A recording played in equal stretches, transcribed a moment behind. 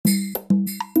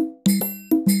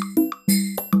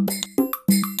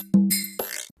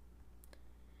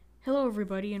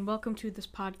everybody, and welcome to this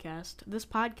podcast. This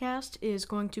podcast is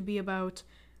going to be about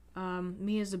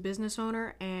me as a business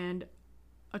owner and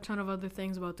a ton of other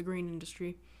things about the green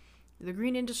industry. The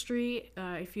green industry,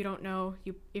 if you don't know,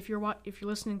 if you're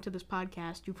listening to this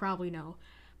podcast, you probably know.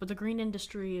 But the green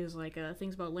industry is like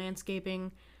things about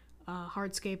landscaping,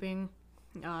 hardscaping,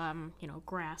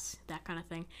 grass, that kind of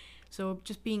thing. So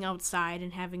just being outside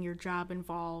and having your job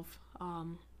involve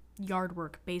yard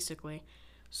work, basically.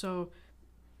 So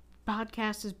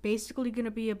podcast is basically going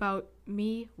to be about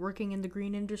me working in the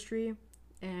green industry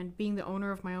and being the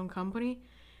owner of my own company.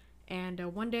 And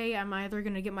one day I'm either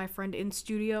going to get my friend in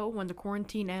studio when the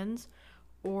quarantine ends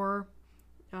or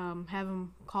have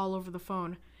him call over the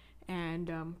phone.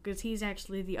 And because he's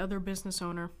actually the other business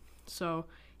owner. So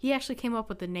he actually came up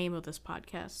with the name of this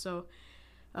podcast. So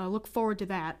look forward to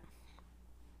that.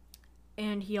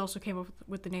 And he also came up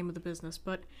with the name of the business.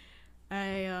 But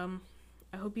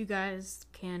I hope you guys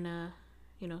can,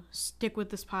 stick with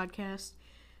this podcast.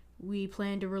 We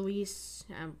plan to release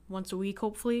once a week,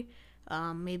 hopefully.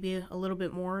 Maybe a little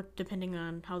bit more, depending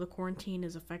on how the quarantine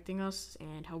is affecting us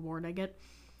and how bored I get.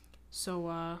 So,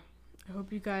 I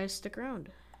hope you guys stick around.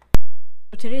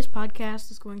 So today's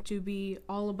podcast is going to be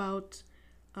all about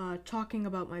talking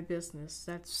about my business.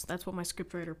 That's what my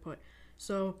scriptwriter put.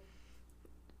 So,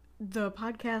 the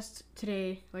podcast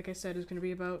today, like I said, is going to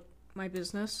be about my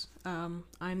business. I'm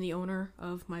the owner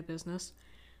of my business,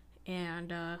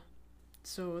 and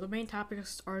so the main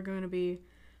topics are going to be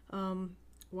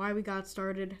why we got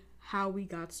started, how we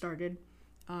got started,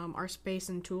 our space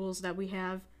and tools that we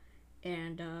have,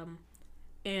 and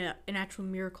an actual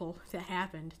miracle that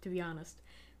happened, to be honest.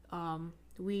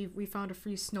 We found a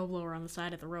free snowblower on the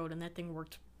side of the road, and that thing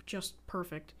worked just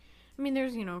perfect. I mean,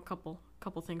 there's a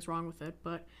couple things wrong with it,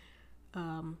 but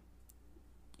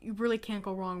you really can't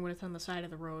go wrong when it's on the side of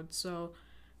the road. So,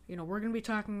 we're going to be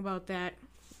talking about that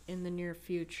in the near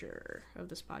future of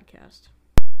this podcast.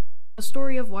 The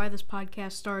story of why this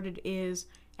podcast started is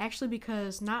actually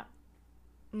because not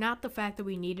the fact that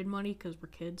we needed money because we're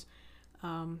kids.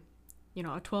 A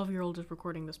 12-year-old is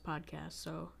recording this podcast,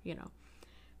 so,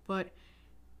 But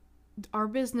our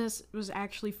business was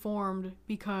actually formed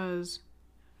because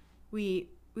we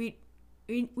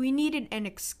needed an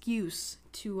excuse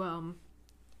to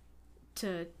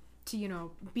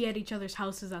be at each other's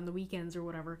houses on the weekends or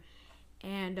whatever,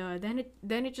 and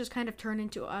then it just kind of turned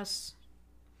into us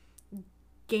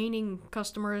gaining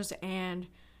customers and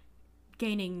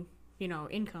gaining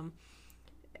income.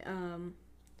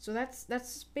 So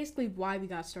that's basically why we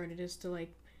got started, is to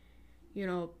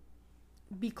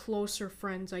be closer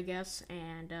friends, I guess,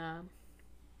 and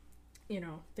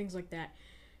things like that.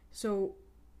 So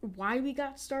why we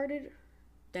got started,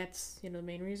 that's the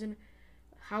main reason.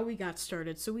 How we got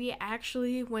started. So we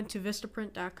actually went to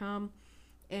Vistaprint.com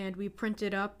and we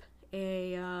printed up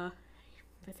I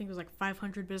think it was like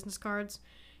 500 business cards.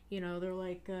 They're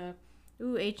like,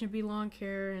 H&B Lawn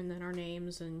Care, and then our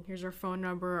names, and here's our phone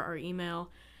number, our email.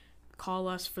 Call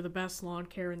us for the best lawn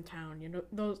care in town.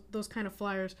 Those kind of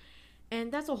flyers.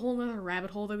 And that's a whole nother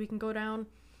rabbit hole that we can go down.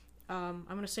 I'm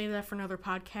going to save that for another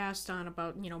podcast on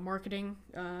about, marketing.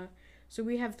 So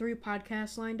we have 3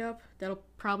 podcasts lined up. That'll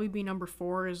probably be number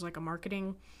 4 is like a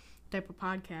marketing type of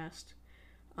podcast.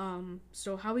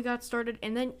 So how we got started,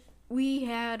 and then we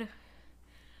had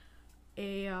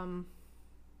a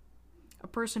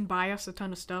person buy us a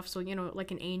ton of stuff. So,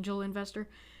 like an angel investor.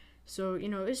 So,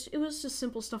 it was just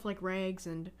simple stuff like rags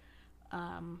and,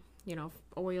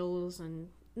 oils, and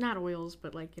not oils,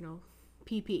 but like,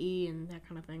 PPE and that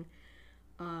kind of thing.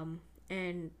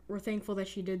 And we're thankful that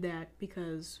she did that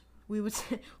because we would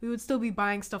still be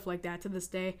buying stuff like that to this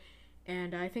day.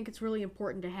 And I think it's really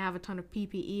important to have a ton of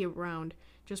PPE around,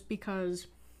 just because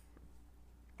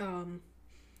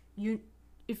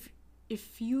if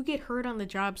you get hurt on the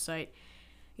job site,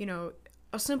 a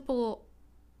simple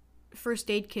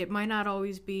first aid kit might not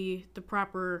always be the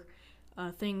proper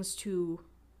things to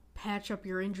patch up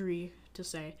your injury, to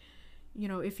say.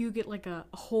 If you get like a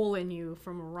hole in you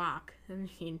from a rock,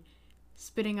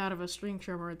 spitting out of a string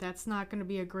trimmer, that's not going to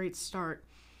be a great start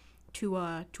to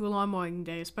a lawn mowing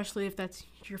day, especially if that's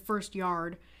your first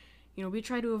yard. We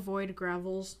try to avoid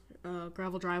gravel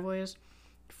driveways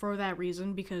for that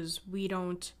reason, because we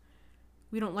don't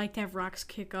like to have rocks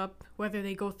kick up, whether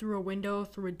they go through a window,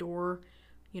 through a door,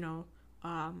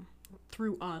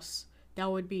 through us.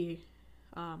 That would be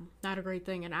not a great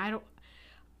thing. And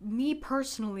me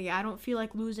personally, I don't feel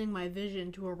like losing my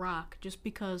vision to a rock just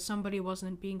because somebody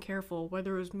wasn't being careful,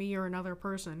 whether it was me or another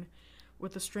person,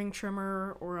 with a string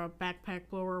trimmer or a backpack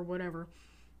blower or whatever.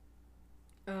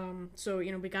 So,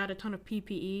 we got a ton of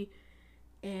PPE,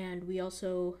 and we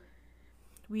also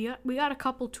we got a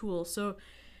couple tools. So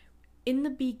in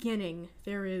the beginning,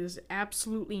 there is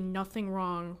absolutely nothing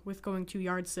wrong with going to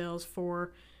yard sales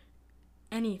for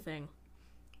anything.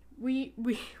 We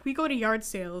go to yard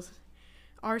sales.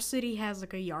 Our city has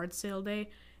like a yard sale day,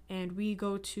 and we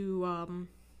go to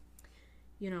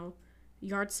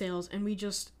yard sales, and we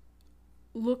just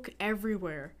look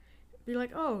everywhere. Be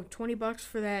like, oh, $20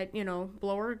 for that,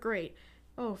 blower, great.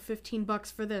 Oh,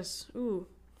 $15 for this. Ooh,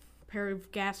 pair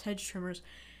of gas hedge trimmers.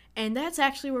 And that's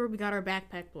actually where we got our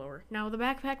backpack blower. Now, the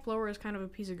backpack blower is kind of a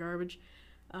piece of garbage.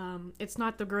 It's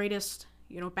not the greatest,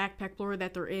 backpack blower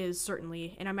that there is,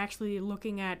 certainly. And I'm actually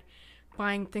looking at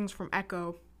buying things from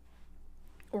Echo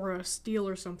or a Steel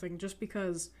or something, just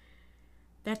because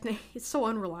it's so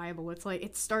unreliable. It's like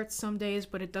it starts some days,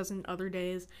 but it doesn't other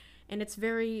days. And it's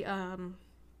very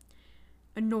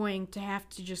annoying to have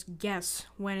to just guess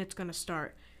when it's going to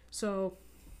start. So,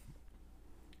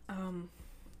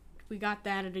 we got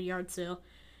that at a yard sale.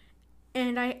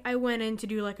 And I went in to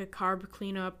do like a carb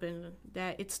cleanup, and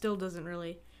that it still doesn't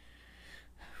really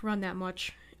run that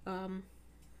much. And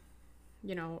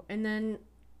then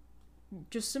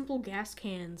just simple gas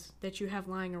cans that you have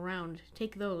lying around,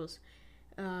 take those.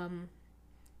 And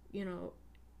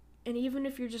even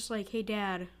if you're just like, hey,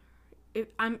 Dad,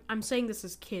 I'm saying this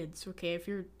as kids, okay? If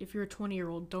you're a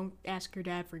 20-year-old, don't ask your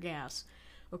dad for gas,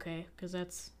 okay? Because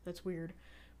that's weird.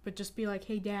 But just be like,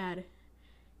 hey, Dad,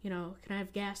 can I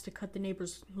have gas to cut the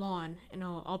neighbor's lawn, and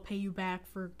I'll pay you back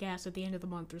for gas at the end of the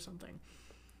month or something,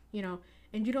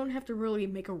 And you don't have to really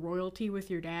make a royalty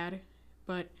with your dad,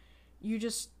 but you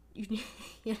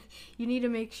need to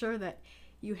make sure that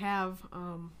you have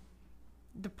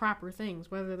the proper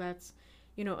things, whether that's,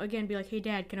 again, be like, hey,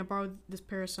 Dad, can I borrow this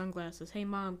pair of sunglasses? Hey,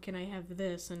 Mom, can I have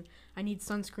this? And I need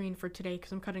sunscreen for today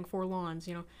because I'm cutting 4 lawns,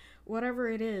 Whatever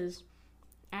it is,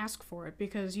 ask for it,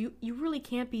 because you really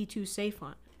can't be too safe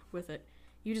with it.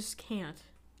 You just can't.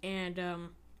 And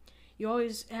you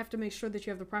always have to make sure that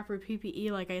you have the proper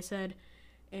PPE, like I said,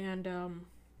 and,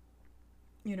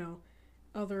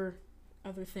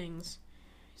 other things.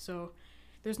 So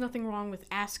there's nothing wrong with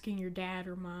asking your dad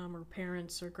or mom or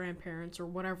parents or grandparents or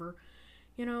whatever,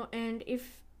 and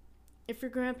if your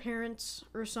grandparents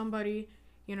or somebody,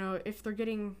 if they're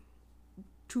getting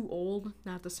too old,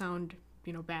 not to sound,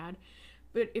 bad,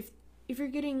 but if they're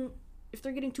getting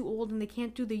too old and they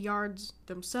can't do the yards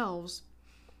themselves,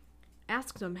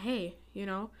 ask them, hey,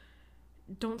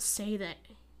 don't say that,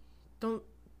 don't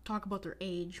talk about their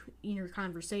age in your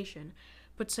conversation,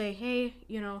 but say, hey,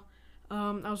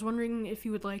 I was wondering if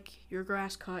you would like your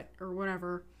grass cut or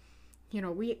whatever.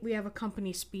 We have a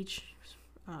company speech,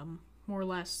 more or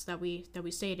less, that we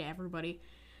say to everybody,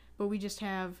 but we just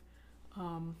have,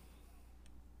 a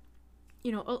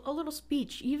little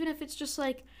speech, even if it's just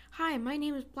like, hi, my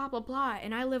name is blah, blah, blah,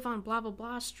 and I live on blah, blah,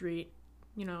 blah street,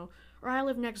 or I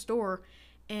live next door,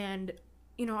 and,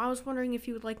 I was wondering if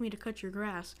you would like me to cut your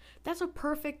grass. That's a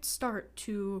perfect start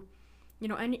to,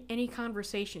 any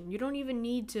conversation. You don't even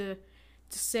need to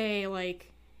say,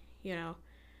 like,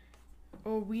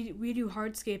 oh, we do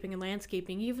hardscaping and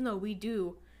landscaping, even though we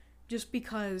do, just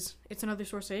because it's another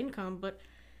source of income, but,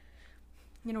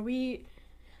 we,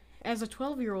 as a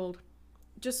 12-year-old,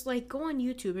 just, like, go on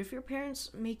YouTube. If your parents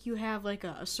make you have, like,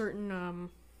 a certain,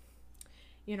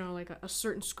 like a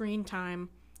certain screen time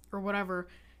or whatever,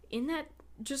 in that,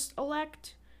 just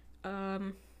elect,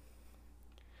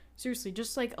 seriously,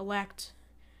 just, like, elect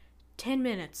 10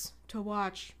 minutes to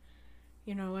watch,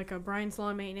 like a Brian's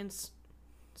Lawn Maintenance,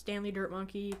 Stanley Dirt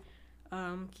Monkey,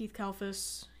 Keith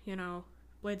Kalfas,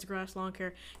 Blades of Grass Lawn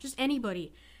Care, just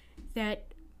anybody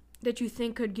that you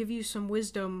think could give you some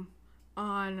wisdom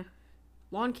on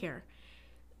lawn care.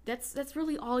 That's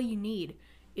really all you need.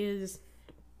 Is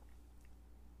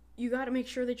you got to make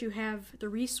sure that you have the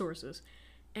resources,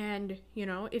 and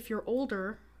if you're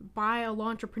older, buy a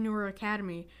Lawntrepreneur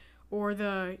Academy or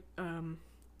the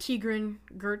Tigran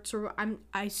Gertz, or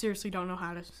I seriously don't know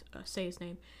how to say his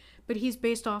name, but he's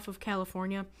based off of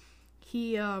California.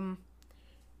 He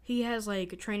has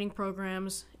like training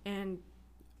programs, and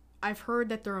I've heard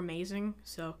that they're amazing.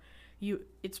 So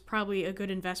it's probably a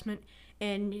good investment,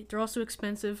 and they're also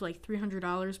expensive, like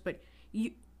 $300. But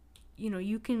you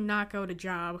can knock out a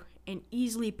job and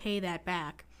easily pay that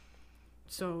back.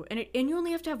 So and you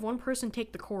only have to have one person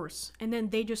take the course, and then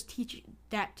they just teach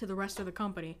that to the rest of the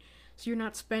company. So you're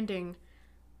not spending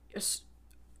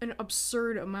an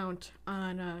absurd amount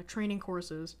on training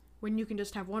courses when you can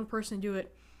just have one person do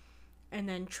it and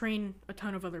then train a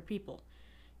ton of other people.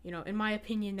 In my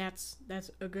opinion, that's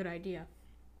a good idea.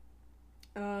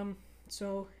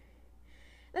 So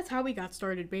that's how we got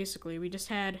started, basically.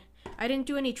 I didn't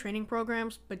do any training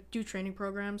programs, but do training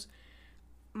programs.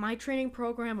 My training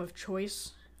program of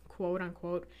choice, quote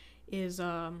unquote, is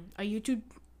a YouTube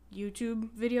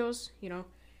videos.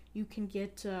 You can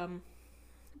get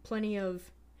plenty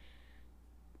of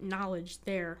knowledge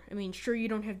there. I mean, sure, you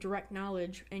don't have direct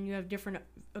knowledge and you have different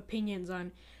opinions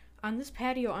on this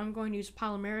patio I'm going to use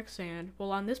polymeric sand.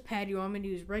 Well, on this patio I'm going to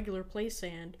use regular place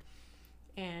sand,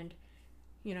 and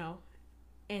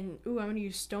I'm going to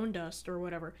use stone dust or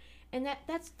whatever. And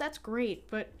that's great,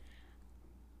 but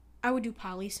I would do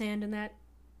poly sand in that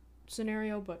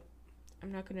scenario, but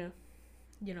I'm not going to,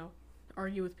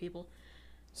 argue with people.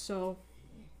 So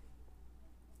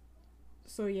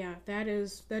yeah, that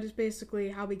is basically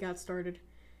how we got started.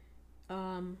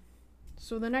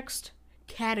 So the next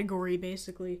category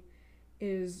basically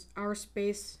is our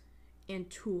space and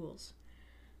tools.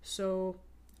 So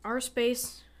our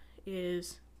space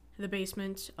is the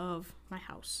basement of my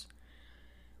house.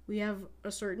 We have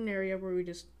a certain area where we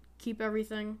just keep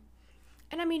everything.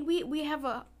 And I mean, we have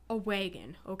a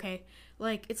wagon, okay?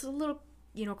 Like, it's a little,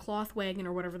 cloth wagon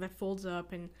or whatever that folds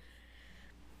up, and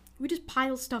we just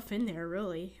pile stuff in there,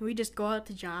 really. We just go out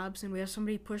to jobs and we have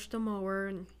somebody push the mower,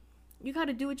 and you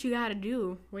gotta do what you gotta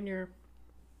do when you're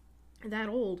that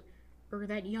old, or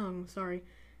that young, sorry,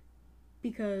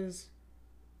 because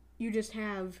you just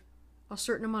have a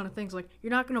certain amount of things. Like,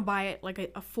 you're not gonna buy it like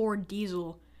a Ford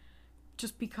diesel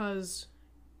just because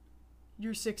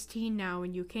you're 16 now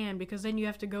and you can, because then you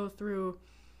have to go through,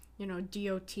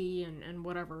 DOT and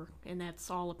whatever, and that's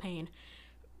all a pain.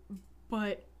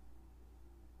 But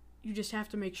you just have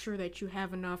to make sure that you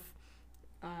have enough,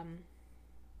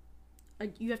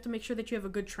 you have to make sure that you have a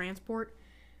good transport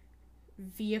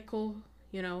vehicle,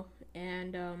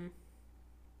 and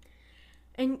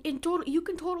in total, you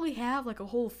can totally have like a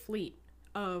whole fleet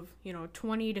of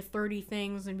 20 to 30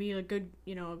 things and be a good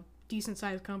decent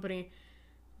sized company.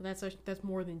 That's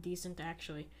more than decent,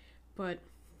 actually. But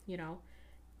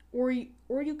or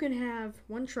you can have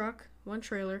one truck, one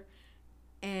trailer,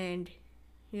 and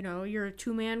you're a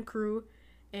 2-man crew,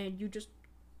 and you just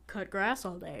cut grass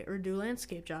all day or do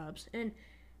landscape jobs. And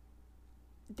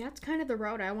that's kind of the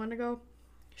route I want to go.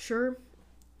 Sure,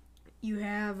 you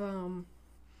have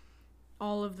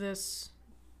all of this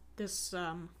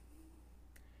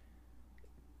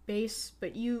base,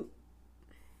 but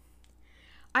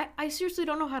I seriously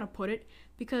don't know how to put it,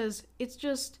 because it's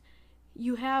just,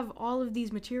 you have all of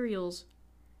these materials,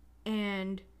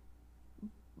 but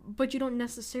you don't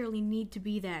necessarily need to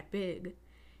be that big.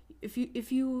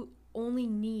 If you only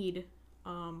need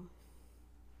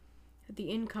the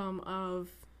income of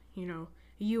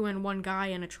you and one guy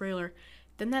in a trailer,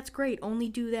 then that's great. Only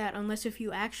do that, unless if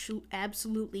you actually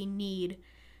absolutely need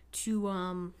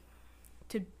to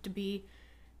be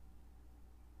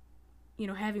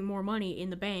having more money in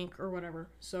the bank or whatever.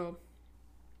 So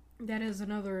that is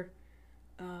another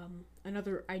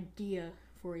idea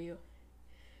for you.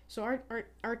 So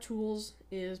our tools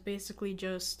is basically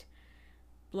just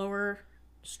blower,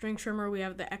 string trimmer. We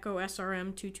have the Echo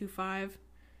SRM 225.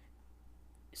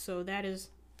 So that's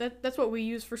what we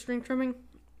use for string trimming.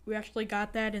 We actually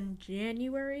got that in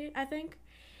January, I think.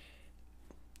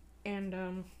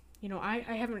 And I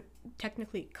haven't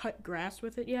technically cut grass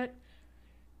with it yet,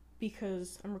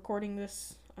 because I'm recording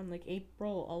this on like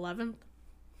April 11th.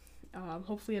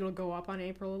 Hopefully it'll go up on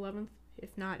April 11th,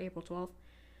 if not April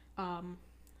 12th.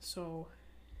 So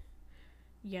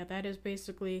yeah, that is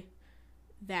basically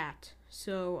that.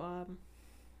 So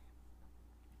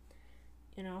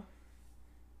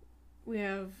we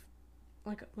have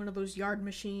like one of those yard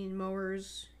machine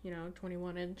mowers,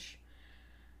 21-inch.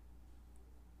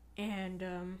 And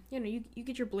you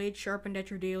get your blade sharpened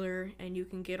at your dealer, and you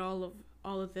can get all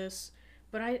of this.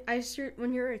 But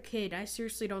when you're a kid, I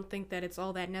seriously don't think that it's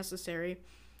all that necessary,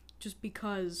 just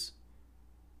because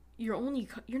you're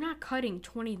not cutting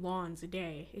 20 lawns a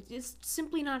day. It's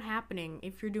simply not happening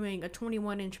if you're doing a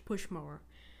 21-inch push mower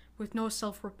with no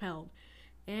self-propelled.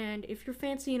 And if you're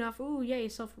fancy enough, ooh, yay,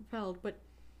 self-propelled, but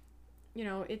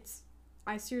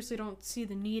I seriously don't see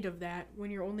the need of that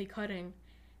when you're only cutting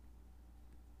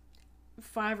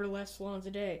 5 or less lawns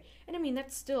a day. And I mean,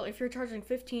 that's still, if you're charging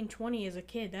 $15-20 as a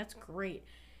kid, that's great.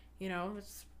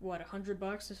 It's what,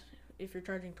 $100 if you're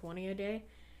charging 20 a day.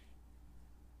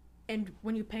 And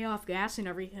when you pay off gas and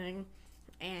everything,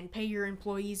 and pay your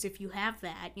employees if you have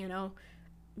that,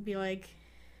 be like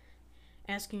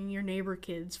asking your neighbor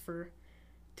kids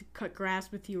to cut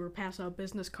grass with you or pass out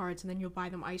business cards, and then you'll buy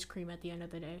them ice cream at the end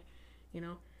of the day.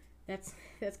 That's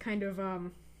kind of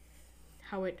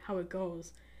how it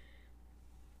goes.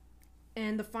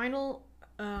 And the final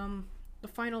the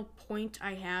final point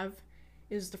I have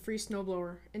is the free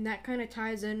snowblower, and that kind of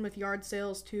ties in with yard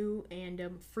sales too, and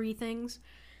free things.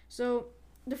 So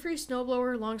the free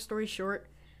snowblower, long story short,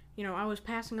 I was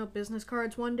passing out business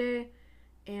cards one day,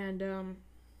 and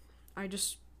I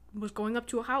just was going up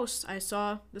to a house. I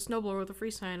saw the snowblower with a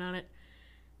free sign on it,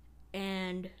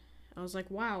 and I was like,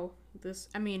 wow,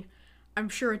 I'm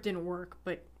sure it didn't work,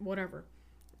 but whatever.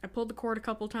 I pulled the cord a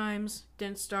couple times,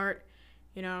 didn't start,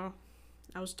 I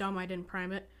was dumb, I didn't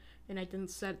prime it, and I didn't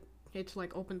set it to,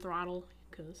 open throttle,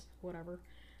 because whatever.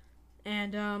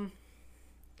 And,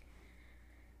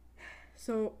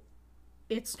 so,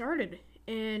 it started,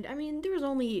 and, there was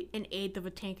only an eighth of a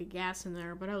tank of gas in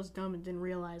there, but I was dumb and didn't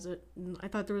realize it. I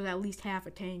thought there was at least half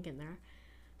a tank in there.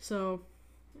 So,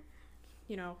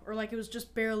 or it was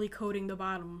just barely coating the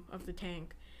bottom of the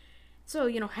tank. So,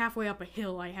 halfway up a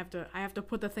hill, I have to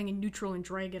put the thing in neutral and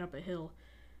drag it up a hill.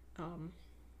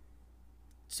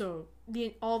 So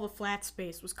all the flat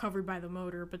space was covered by the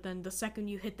motor, but then the second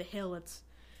you hit the hill,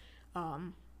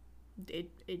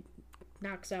 it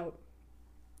knocks out.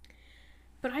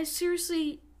 But I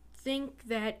seriously think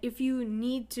that if you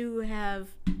need to have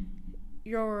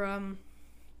your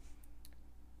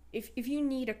if you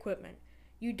need equipment,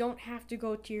 you don't have to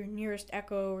go to your nearest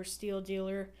Echo or Steel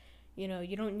dealer. You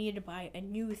don't need to buy a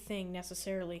new thing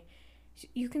necessarily.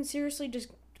 You can seriously just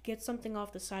get something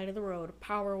off the side of the road,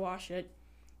 power wash it,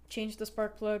 change the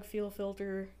spark plug, fuel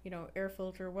filter, air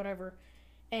filter, whatever,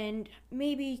 and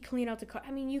maybe clean out the car.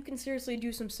 You can seriously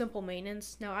do some simple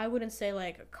maintenance. Now, I wouldn't say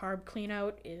a carb clean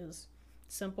out is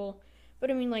simple, but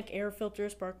air filter,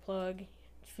 spark plug,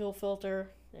 fuel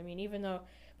filter.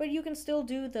 But you can still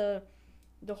do the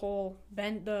whole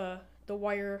bend the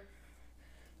wire,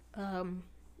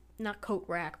 not coat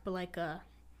rack, but a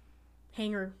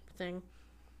hanger thing.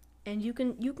 And you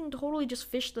can totally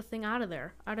just fish the thing out of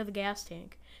the gas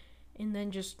tank, and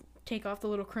then just take off the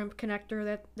little crimp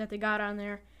connector that they got on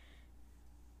there,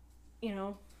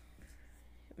 and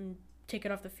take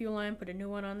it off the fuel line, put a new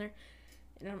one on there.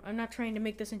 And I'm not trying to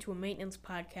make this into a maintenance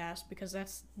podcast, because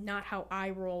that's not how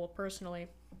I roll personally.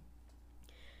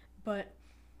 But,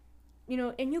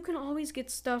 and you can always get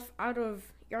stuff out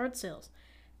of yard sales.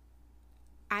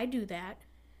 I do that,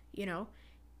 and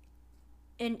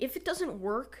if it doesn't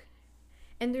work,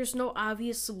 and there's no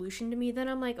obvious solution to me, then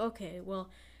I'm like, okay, well,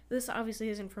 this obviously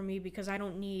isn't for me, because I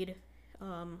don't need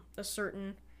a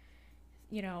certain,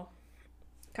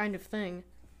 kind of thing.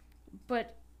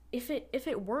 But if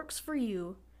it works for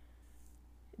you,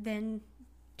 then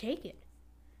take it.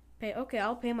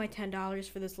 I'll pay my $10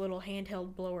 for this little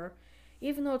handheld blower,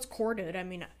 even though it's corded.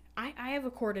 I have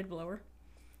a corded blower,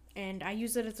 and I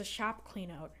use it as a shop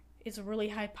clean out. It's really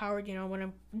high powered, when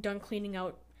I'm done cleaning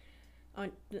out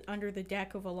under the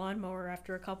deck of a lawnmower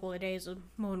after a couple of days of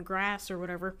mowing grass or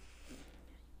whatever.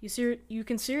 You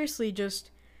can seriously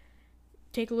just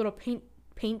take a little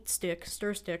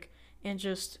stir stick, and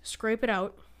just scrape it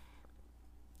out.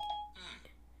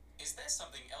 Is there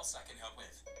something else I can help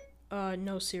with?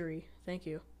 No, Siri. Thank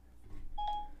you.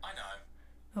 I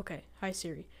know. Okay, hi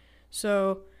Siri.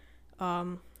 So,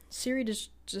 Siri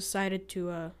just decided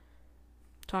to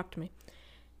talk to me,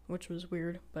 which was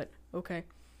weird, but okay.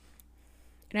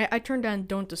 And I turned on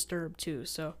Don't Disturb too,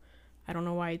 so I don't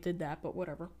know why I did that, but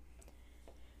whatever.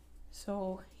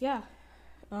 So yeah,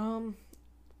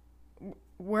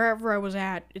 wherever I was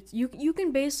at, it's you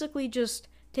can basically just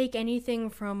take anything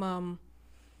from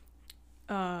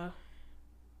a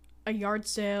yard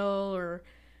sale, or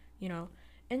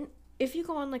and if you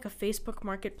go on a Facebook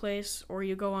marketplace, or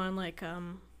you go on a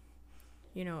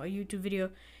YouTube video,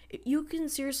 you can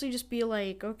seriously just be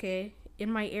like, okay, in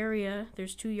my area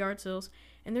there's 2 yard sales,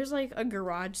 and there's a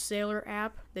garage saler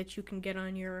app that you can get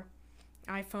on your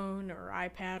iPhone or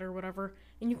iPad or whatever,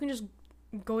 and you can just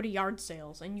go to yard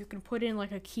sales, and you can put in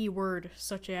a keyword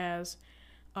such as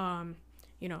I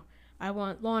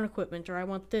want lawn equipment, or I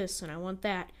want this and I want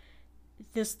that,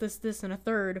 this and a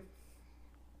third,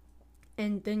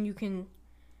 and then you can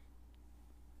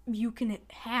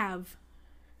have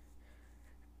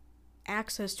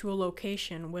access to a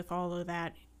location with all of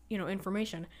that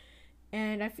information.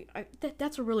 And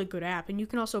that's a really good app, and you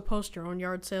can also post your own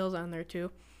yard sales on there too.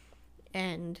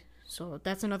 And so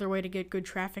that's another way to get good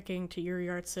trafficking to your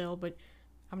yard sale, but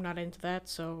I'm not into that,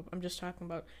 so I'm just talking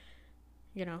about,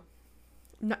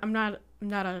 I'm not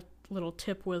a little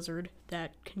tip wizard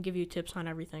that can give you tips on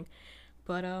everything.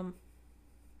 But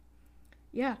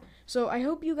yeah. So I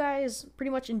hope you guys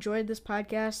pretty much enjoyed this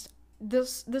podcast.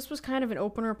 This was kind of an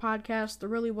opener podcast. There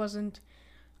really wasn't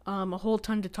a whole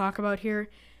ton to talk about here.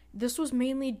 This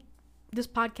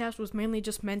podcast was mainly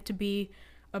just meant to be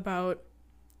about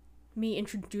me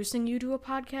introducing you to a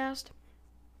podcast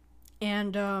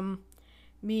and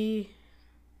me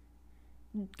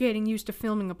getting used to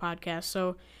filming a podcast.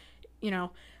 So,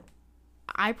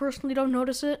 I personally don't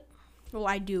notice it. Well,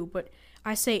 I do, but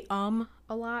I say a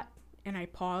lot and I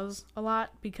pause a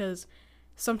lot because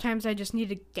sometimes I just need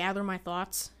to gather my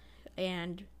thoughts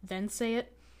and then say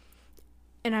it.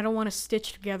 And I don't want to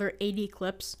stitch together 80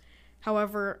 clips.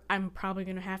 However, I'm probably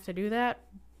going to have to do that.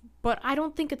 But I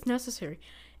don't think it's necessary.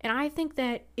 And I think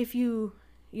that if you,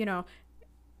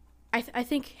 I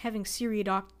think having Siri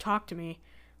talk to me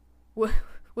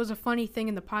was a funny thing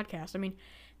in the podcast. I mean,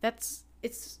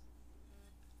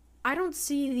 I don't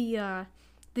see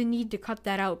the need to cut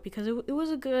that out because it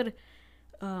was a good,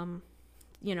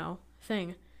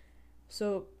 thing.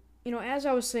 So, as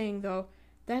I was saying, though,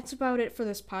 that's about it for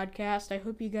this podcast. I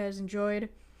hope you guys enjoyed.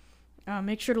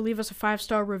 Make sure to leave us a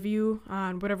 5-star review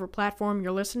on whatever platform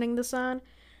you're listening this on.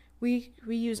 We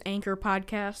use Anchor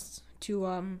Podcasts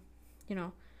to,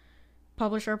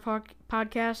 publish our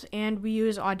podcast, and we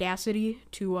use Audacity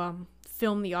to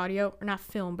film the audio, or not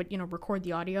film, but, record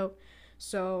the audio.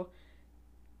 So,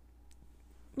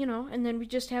 and then we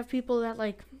just have people that,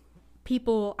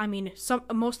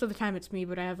 most of the time it's me,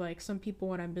 but I have, some people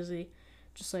when I'm busy,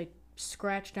 just,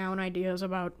 scratch down ideas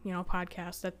about,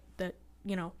 podcasts that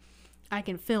I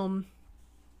can film,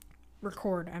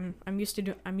 record. I'm used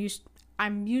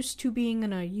to being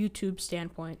in a YouTube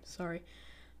standpoint. Sorry,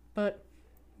 but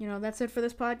that's it for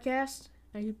this podcast.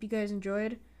 I hope you guys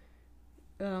enjoyed.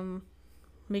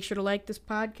 Make sure to like this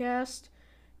podcast,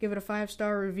 give it a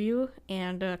 5-star review,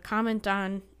 and comment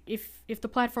on if the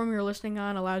platform you're listening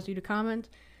on allows you to comment.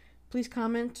 Please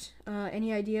comment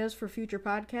any ideas for future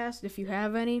podcasts if you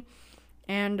have any,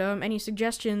 and any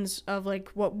suggestions of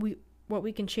what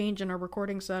we can change in our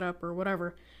recording setup or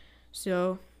whatever.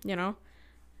 So,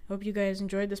 hope you guys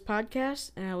enjoyed this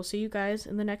podcast, and I will see you guys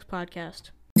in the next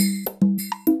podcast.